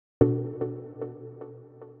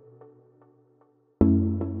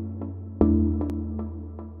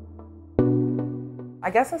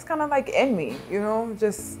guess it's kind of like in me, you know,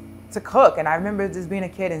 just to cook. And I remember just being a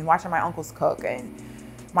kid and watching my uncles cook and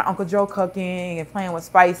my Uncle Joe cooking and playing with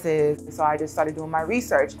spices. And so I just started doing my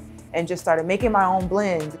research and just started making my own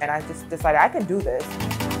blends. And I just decided I can do this.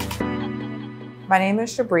 My name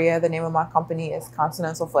is Shabria. The name of my company is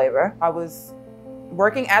Continental Flavor. I was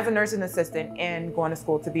working as a nursing assistant and going to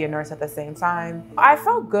school to be a nurse at the same time. I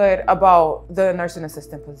felt good about the nursing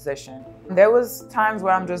assistant position. There was times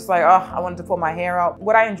where I'm just like, oh, I wanted to pull my hair out.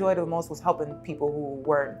 What I enjoyed the most was helping people who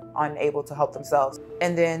were unable to help themselves.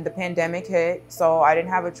 And then the pandemic hit, so I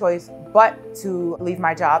didn't have a choice but to leave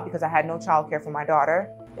my job because I had no childcare for my daughter.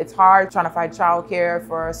 It's hard trying to find childcare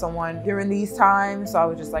for someone during these times, so I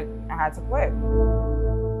was just like, I had to quit.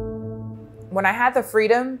 When I had the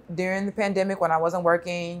freedom during the pandemic, when I wasn't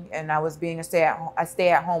working and I was being a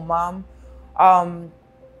stay-at-home mom, I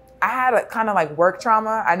had a kind of like work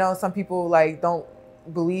trauma. I know some people like don't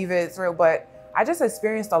believe it's real, but I just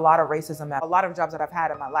experienced a lot of racism at a lot of jobs that I've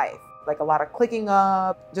had in my life, like a lot of clicking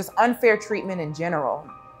up, just unfair treatment in general.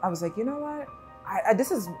 I was like, you know what?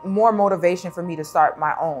 This is more motivation for me to start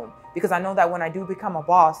my own, because I know that when I do become a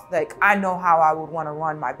boss, like I know how I would want to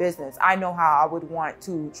run my business. I know how I would want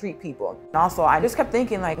to treat people. And also, I just kept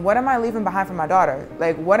thinking, like, what am I leaving behind for my daughter?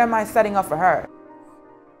 Like, what am I setting up for her?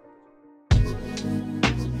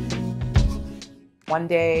 One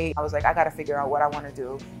day, I was like, I got to figure out what I want to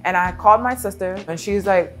do. And I called my sister and she's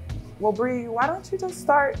like, well, Bree, why don't you just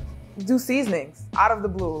do seasonings out of the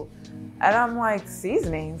blue? And I'm like,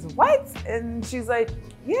 seasonings, what? And she's like,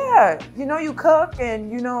 yeah, you know you cook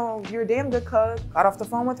and you know you're a damn good cook. Got off the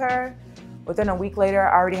phone with her. Within a week later,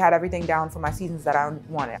 I already had everything down for my seasons that I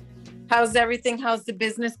wanted. How's everything? How's the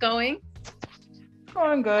business going?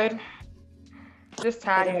 Going good. Just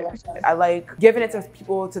tired. I like giving it to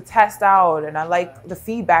people to test out, and I like the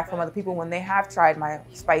feedback from other people when they have tried my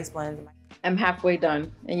spice blends. I'm halfway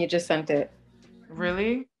done and you just sent it.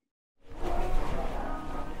 Really?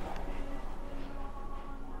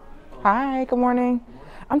 Hi, good morning.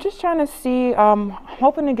 I'm just trying to see,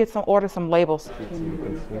 hoping to get some labels.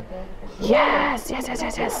 Yes.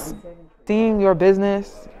 Seeing your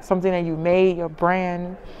business, something that you made, your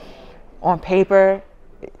brand on paper,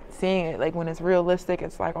 seeing it like when it's realistic,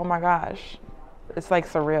 it's like, oh my gosh, it's like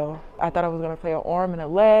surreal. I thought I was gonna play an arm and a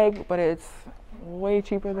leg, but it's way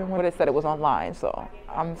cheaper than what it said it was online. So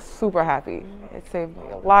I'm super happy. It saved me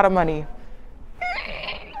a lot of money.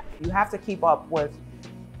 You have to keep up with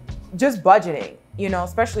just budgeting, you know,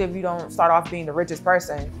 especially if you don't start off being the richest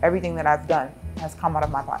person. Everything that I've done has come out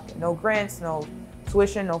of my pocket. No grants, no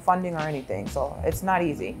tuition, no funding or anything. So it's not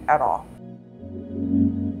easy at all.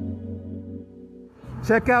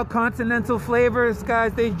 Check out Continental Flavors,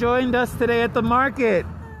 guys. They joined us today at the market.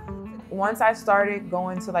 Once I started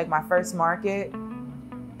going to like my first market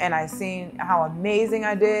and I seen how amazing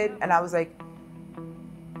I did, and I was like,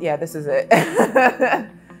 yeah, this is it.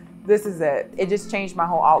 This is it. It just changed my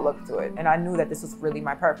whole outlook to it. And I knew that this was really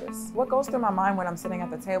my purpose. What goes through my mind when I'm sitting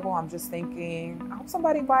at the table, I'm just thinking, I hope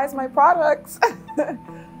somebody buys my products.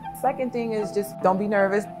 Second thing is just don't be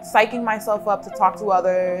nervous. Psyching myself up to talk to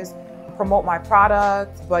others, promote my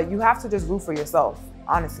product, but you have to just root for yourself,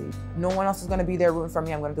 honestly. No one else is gonna be there rooting for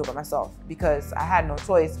me. I'm gonna do it by myself because I had no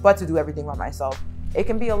choice but to do everything by myself. It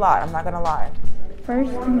can be a lot, I'm not gonna lie.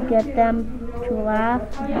 First, you get them to laugh,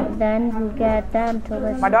 then you get them to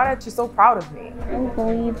listen. My daughter, she's so proud of me. I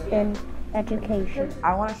believe in education.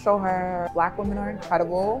 I want to show her Black women are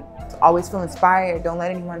incredible. Always feel inspired. Don't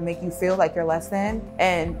let anyone make you feel like you're less than.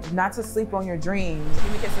 And not to sleep on your dreams.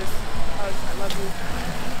 Give me kisses. Hugs. I love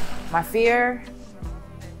you. My fear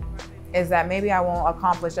is that maybe I won't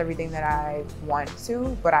accomplish everything that I want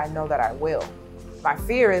to, but I know that I will. My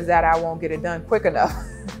fear is that I won't get it done quick enough.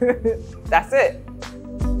 That's it.